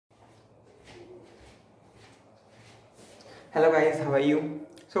Hello guys, how are you?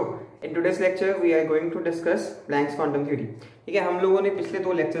 So in today's lecture we are going to discuss Planck's quantum theory. ठीक है, हम लोगों ने पिछले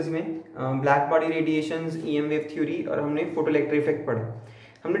दो लेक्चर्स में black body radiations, EM wave theory और हमने फोटोइलेक्ट्रिक इफेक्ट पढ़ा.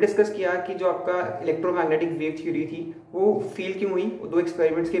 हमने डिस्कस किया कि जो आपका इलेक्ट्रोमैग्नेटिक वेव थ्योरी थी वो फेल क्यों हुई. वो दो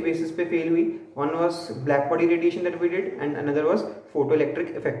एक्सपेरिमेंट्स के बेसिस पे फेल हुई. One was black body radiation that we did and another was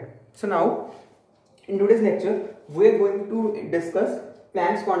photoelectric effect. So now in today's lecture we are going to discuss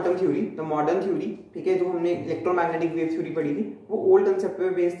Planck's quantum theory, the modern theory. ठीक है, जो हमने electromagnetic wave theory पढ़ी थी वो old concept पे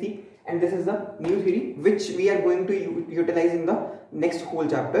based थी and this is the new theory which we are going to utilize in the next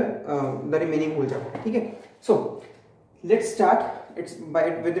whole chapter, the remaining whole chapter. ठीक है, so let's start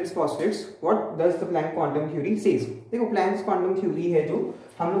with its postulates. What does the Planck quantum theory says? देखो Planck's quantum theory है जो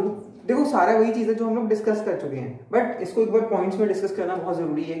हम लोग देखो सारा वही चीज है जो हम लोग डिस्कस कर चुके हैं, बट इसको एक बार पॉइंट्स में डिस्कस करना बहुत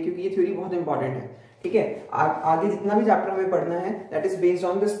जरूरी है क्योंकि ये थ्योरी बहुत इंपॉर्टेंट है. ठीक है, आगे जितना भी चैप्टर हमें पढ़ना है that is based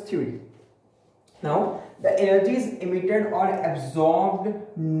on this theory. Now the energy is emitted और एब्जॉर्ब्ड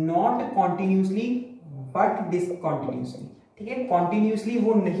नॉट कॉन्टिन्यूसली बट डिसकॉन्टिन्यूसली. ठीक है, कॉन्टिन्यूसली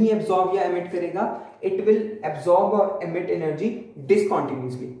वो नहीं एब्जॉर्ब या एमिट करेगा, इट विल एब्जॉर्ब और एमिट एनर्जी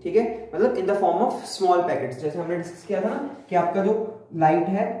डिसकॉन्टिन्यूसली. ठीक है, मतलब in the form of small packets. जैसे हमने डिस्कस किया था ना कि आपका जो लाइट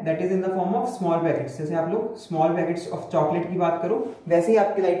है that is in the form of small packets. जैसे आप लोग स्मॉल पैकेट्स ऑफ चॉकलेट की बात करो वैसे ही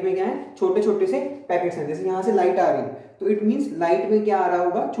आपकी लाइट में क्या है, छोटे छोटे से पैकेट्स हैं. जैसे यहाँ से लाइट आ रही है तो इट मींस लाइट में क्या आ रहा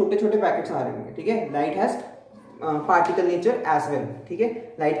होगा, छोटे छोटे पैकेट्स आ रहे होंगे. ठीक है, light has particle nature as well. ठीक है,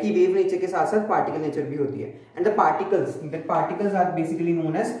 लाइट की वेव नेचर के साथ साथ पार्टिकल नेचर भी होती है. And the particles are basically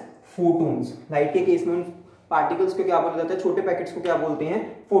known as photons. Light के केस में पार्टिकल्स को क्या बोला जाता है, छोटे पैकेट्स को क्या बोलते हैं,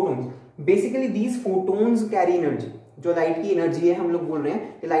 photons. Basically these photons carry energy. जो लाइट की एनर्जी है हम लोग बोल रहे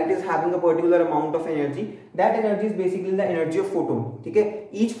हैं light is having a particular amount of energy, that energy is basically the energy of photon. ठीक है,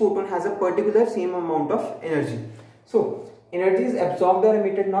 each photon has a particular same amount of energy. So energy is absorbed और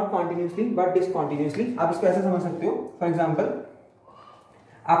एमिटेड नॉट कॉन्टिन्यूसली बट डिसकॉन्टिन्यूसली. आप इसको ऐसे समझ सकते हो, for example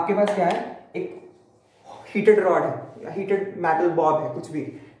आपके पास क्या है, एक हीटेड रॉड है या हीटेड मेटल बॉब है, कुछ भी.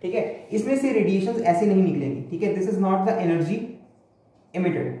 ठीक है, इसमें से रेडिएशन ऐसे नहीं निकलेंगी. ठीक है, this is not the energy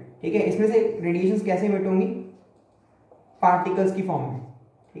emitted. ठीक है, इसमें से रेडिएशन कैसे एमिट होंगी, पार्टिकल्स की फॉर्म में.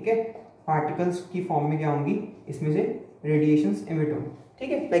 ठीक है, पार्टिकल्स की फॉर्म में क्या होंगी, इसमें से रेडिएशंस एमिट होंगी.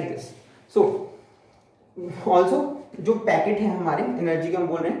 ठीक है, लाइक दिस. सो ऑल्सो जो पैकेट है हमारे एनर्जी का हम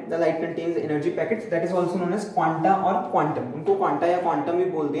बोल रहे हैं, the light contains energy packets, that is also known as quanta और क्वांटम. उनको क्वांटा या क्वांटम भी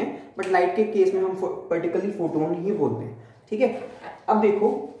बोलते हैं बट लाइट के केस में हम पर्टिकुलरली फोटोन ही बोलते हैं. ठीक है, अब देखो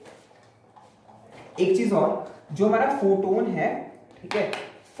एक चीज और, जो हमारा फोटोन है, ठीक है,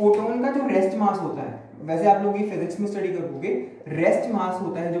 फोटोन का जो रेस्ट मास होता है, वैसे आप लोग ये फिजिक्स में स्टडी करोगे, रेस्ट मास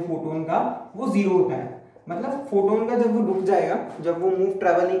होता है जो फोटोन का वो जीरो होता है. मतलब फोटोन का जब वो रुक जाएगा, जब वो मूव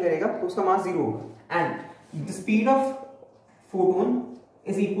ट्रेवल नहीं करेगा तो उसका मास जीरो होगा. And the speed of photon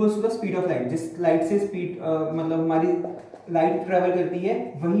is equals to the speed of light. जिस लाइट से स्पीड मतलब हमारी लाइट ट्रेवल करती है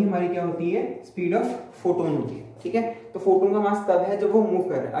वही हमारी क्या होती है, स्पीड ऑफ फोटोन होती है. ठीक है, तो फोटोन का मास तब है जब वो मूव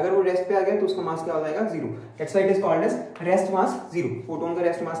कर रहा है. अगर वो रेस्ट पे आ गया तो उसका मास क्या हो जाएगा, zero. That's why it is called as rest mass zero. Photon का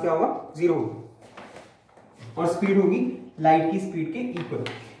रेस्ट मास क्या होगा, जीरो होगा और स्पीड होगी लाइट की स्पीड के equal.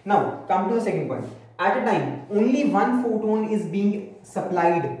 Now come to the second point. At a time only one photon is being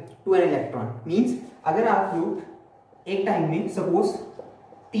supplied to an electron. Means अगर आप लोग एक टाइम में सपोज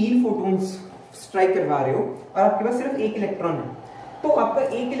 3 फोटोन्स स्ट्राइक करवा रहे हो और आपके पास सिर्फ एक इलेक्ट्रॉन है, तो आपका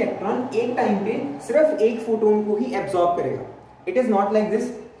एक इलेक्ट्रॉन एक टाइम पे सिर्फ एक फोटोन को ही एब्जॉर्ब करेगा. It is not like this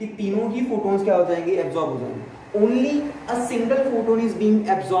कि तीनों ही फोटोन्स क्या हो जाएंगे, एब्जॉर्ब हो जाएंगे. Only a single photon is being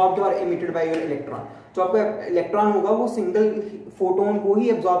absorbed और एमिटेड बाय योर इलेक्ट्रॉन. जो आपका इलेक्ट्रॉन होगा वो सिंगल फोटोन को ही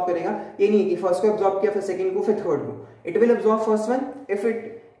एब्जॉर्ब करेगा. ये नहीं है कि फर्स्ट को एब्जॉर्ब किया फिर सेकंड को फिर थर्ड को. It will absorb first one, if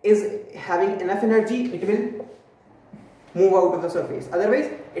it is having enough energy it will move out of the surface, otherwise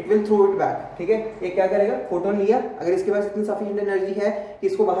it will throw it back. ठीक है, ये क्या करेगा, फोटोन लिया, अगर इसके पास इतनी सफिशिएंट एनर्जी है कि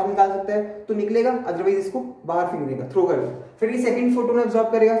इसको बाहर निकाल सकता है तो निकलेगा, अदरवाइज इसको बाहर फेंक देगा, थ्रो कर देगा. फिर ये सेकंड फोटोन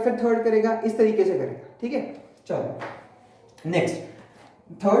एब्जॉर्ब करेगा, फिर थर्ड करेगा, इस तरीके से करेगा. ठीक है, चलो नेक्स्ट.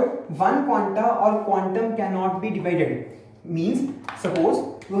 थर्ड, वन क्वांटा और quantum can not be divided. Means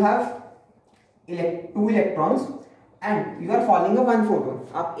suppose you have 2 electrons and you are falling a one photon.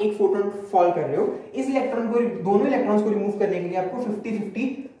 आप एक फोटोन फॉल कर रहे हो, इस इलेक्ट्रॉन को, दोनों इलेक्ट्रॉन्स को रिमूव करने के लिए आपको 50-50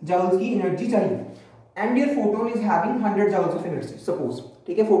 जूल्स की एनर्जी चाहिए. And your photon is having 100 joules of energy suppose.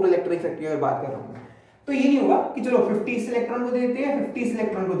 ठीक है, फोटोइलेक्ट्रिक इफेक्ट की बात कर रहा हूं. तो ये नहीं होगा कि चलो 50 इस इलेक्ट्रॉन को दे देते हैं 50 इस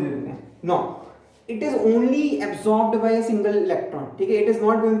इलेक्ट्रॉन को दे देते हैं. No, it is only absorbed bye a single electron. ठीक है, it is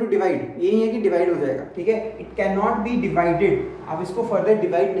not going to divide. ये नहीं है कि डिवाइड हो जाएगा. ठीक है, it can not be divided. आप इसको फर्दर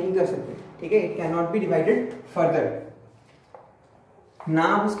डिवाइड नहीं कर सकते. ठीक है, it can not be divided further. ना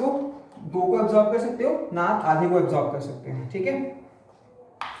आप इसको 2 को एब्जॉर्ब कर सकते हो, ना आप आधे को एब्जॉर्ब कर सकते हैं. ठीक है,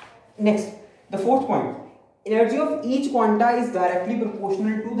 next the fourth point, energy of each quanta is directly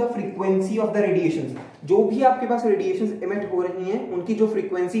proportional to the frequency of the radiations. जो भी आपके पास रेडिएशंस इमिट हो रही हैं उनकी जो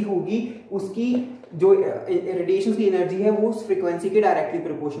फ्रीक्वेंसी होगी, उसकी जो रेडिएशंस की एनर्जी है वो उस फ्रीक्वेंसी के डायरेक्टली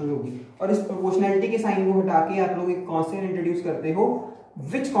प्रोपोर्शनल होगी। और इस प्रोपोर्शनलिटी के साइन को हटा के आप लोग एक कांस्टेंट इंट्रोड्यूस करते हो,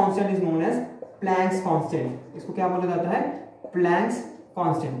 विच constant is known as Planck's constant. इसको क्या बोला जाता है? Planck's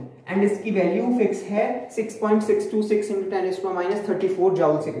constant. एंड इसकी वैल्यू फिक्स है 6.626 × 10⁻34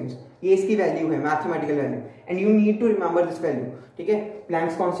 जूल सेकंड्स। ये इसकी वैल्यू है, mathematical value, and you need to remember this value. ठीक है,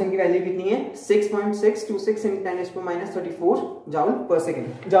 प्लैंक्स कांस्टेंट की वैल्यू कितनी है? 6.626 × 10⁻34 जूल पर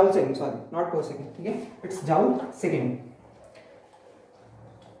second, joule second, sorry not पर सेकंड, ठीक है, it's joule second.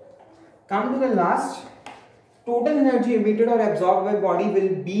 Come to the last, total energy emitted or absorbed by body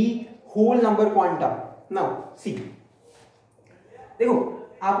will be whole number quanta. Now see, देखो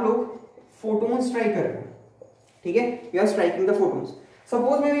आप लोग फोटोन स्ट्राइक कर रहे हो, ठीक है, you are striking the photons.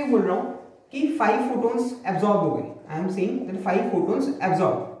 Suppose मैं ये बोल रहा हूं कि 5 फोटोन्स एब्जॉर्ब हो गए, I am saying that 5 photons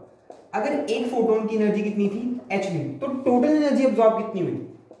absorb. अगर एक फोटोन की एनर्जी कितनी थी? hν, तो टोटल एनर्जी एब्जॉर्ब कितनी हुई?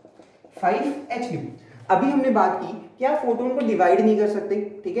 5hν। अभी हमने बात की कि आप फोटोन को डिवाइड नहीं कर सकते,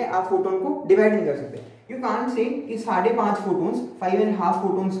 ठीक है, आप फोटोन को डिवाइड नहीं कर सकते। यू कांट से कि 5.5 फोटोन्स, 5.5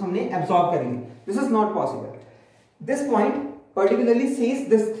 फोटोन्स हमने एब्जॉर्ब करेंगे, this is not possible. This point particularly says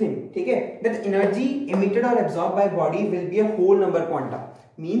this thing, ठीक है, that energy emitted or absorbed by body will be a whole number quanta,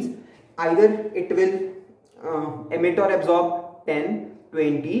 means either it will emit or absorb 10,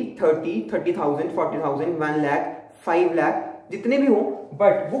 20, 30, 30,000, 40,000, 1 lakh, 5 lakh, जितने भी हो,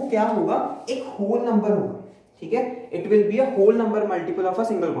 but वो क्या होगा? एक whole number होगा, ठीक है, it will be a whole number multiple of a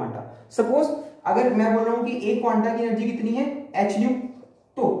single quanta. Suppose अगर मैं बोल रहा हूं कि एक क्वांटा की एनर्जी कितनी है? hν,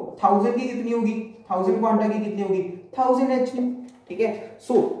 तो 1000 की कितनी होगी? 1000 क्वांटा की कितनी होगी? 1000hν, ठीक है।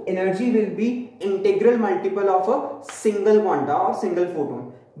 So energy will be integral multiple of a single quanta और single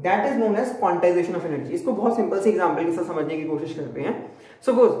photon, that is known as quantization of energy. इसको बहुत सिंपल से एग्जांपल के साथ समझने की कोशिश करते हैं।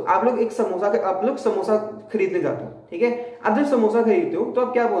 सपोज आप लोग एक आप लोग समोसा खरीदने जाते हो, ठीक है, आप जब समोसा खरीदते हो तो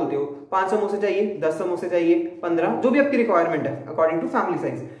आप क्या बोलते हो? 5 समोसे चाहिए, 10 समोसे चाहिए, 15, जो भी आपकी रिक्वायरमेंट है अकॉर्डिंग टू फैमिली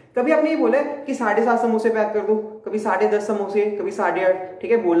साइज। कभी आपने ये बोला है कि 7.5 समोसे पैक कर दो, कभी 10.5 समोसे, कभी 8.5,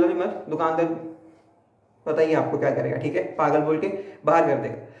 ठीक है, बोलना भी मत, दुकानदार पता ही आपको क्या करेगा, ठीक है, पागल बोल के बाहर कर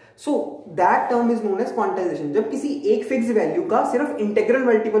देगा। So that term is known as quantization. जब किसी एक फिक्स वैल्यू का सिर्फ इंटीग्रल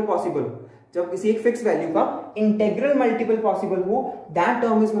मल्टीपल पॉसिबल हो, जब किसी एक फिक्स वैल्यू का इंटीग्रल मल्टीपल पॉसिबल हो, that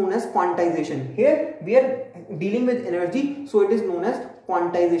term is known as quantization. Here we are dealing with energy, so it is known as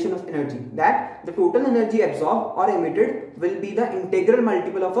quantization of energy, that the total energy absorbed or emitted will be the integral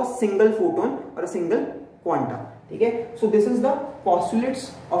multiple of a single photon or a single quanta, ठीक है। So this is the postulates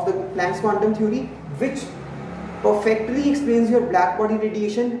of the Planck's quantum theory, which perfectly explains your black body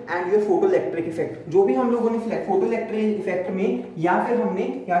radiation and your photoelectric effect। जो भी हम लोगों ने photoelectric effect में, या फिर हमने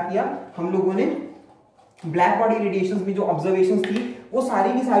क्या किया, हम लोगों ने ब्लैक बॉडी रेडिएशंस में जो ऑब्जर्वेशंस थी, वो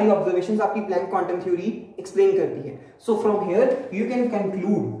सारी की सारी ऑब्जर्वेशंस आपकी प्लैंक क्वांटम थ्योरी एक्सप्लेन करती है। So from here you can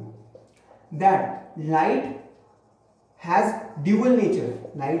conclude that light has dual nature.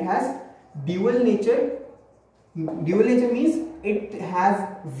 Light has dual nature. Dual nature means it has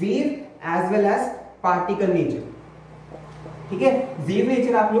wave as well as particle nature, ठीक है। Wave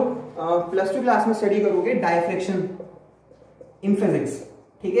nature आप लोग +2 class में study करोगे, diffraction in physics,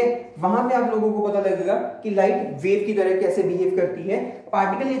 ठीक है, वहां पे आप लोगों को पता लगेगा कि लाइट वेव की तरह कैसे बिहेव करती है।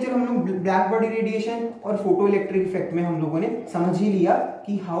 पार्टिकल नेचर हम लोग ब्लैक बॉडी रेडिएशन और फोटो इलेक्ट्रिक इफेक्ट में हम लोगों ने समझ ही लिया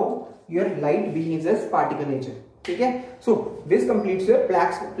कि how your light behaves as particle nature, ठीक है। So this completes your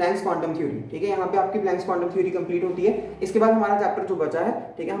Planck's quantum theory, ठीक है। यहाँ पे आपकी प्लैंक्स क्वांटम थ्योरी कंप्लीट होती है। इसके बाद हमारा चैप्टर जो बचा है,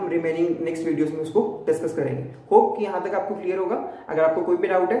 ठीक है, हम रिमेनिंग नेक्स्ट वीडियोस में उसको डिस्कस करेंगे। होप कि यहाँ तक आपको क्लियर होगा। अगर आपको कोई भी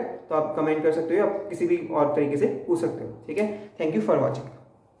डाउट है तो आप कमेंट कर सकते हो, आप किसी भी और तरीके से पूछ सकते हो, ठीक है। Thank you for watching.